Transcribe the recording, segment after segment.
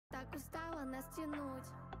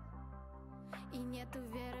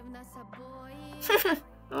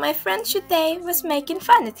My friend today was making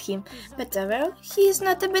fun at him, but overall, he is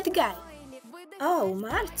not a bad guy. Oh,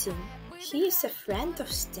 Martin, he is a friend of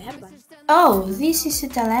Steban. Oh, this is a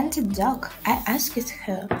talented dog. I asked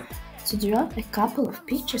her to draw a couple of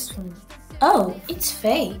pictures for me. Oh, it's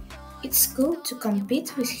Faye. It's cool to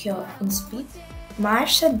compete with her in speed.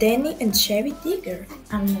 Marsha, Danny, and Chevy Digger.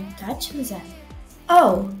 I'm not touching them.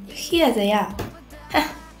 Oh, here they are.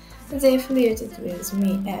 They flirted with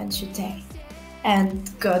me and today, and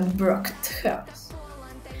got broken hers.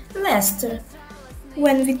 Lester,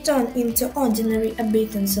 when we turn into ordinary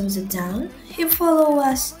inhabitants of the town, he follows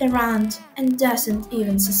us around and doesn't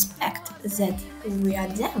even suspect that we are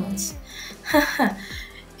demons. Haha,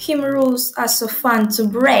 him rules are so fun to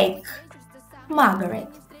break. Margaret,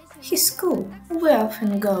 he's cool. We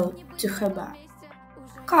often go to her bar.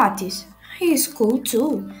 Curtis, he is cool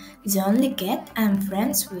too. The only cat I'm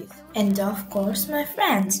friends with. And of course my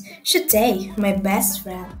friends. Shatay, my best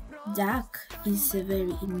friend. Duck is a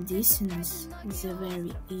very indecent, the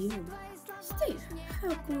very evil. Steve,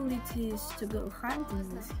 how cool it is to go hunting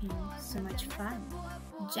with him. So much fun.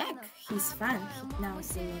 Jack, he's fun. He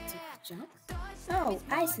knows a lot of jokes. Oh,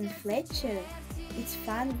 Ice and Fletcher. It's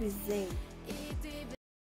fun with they.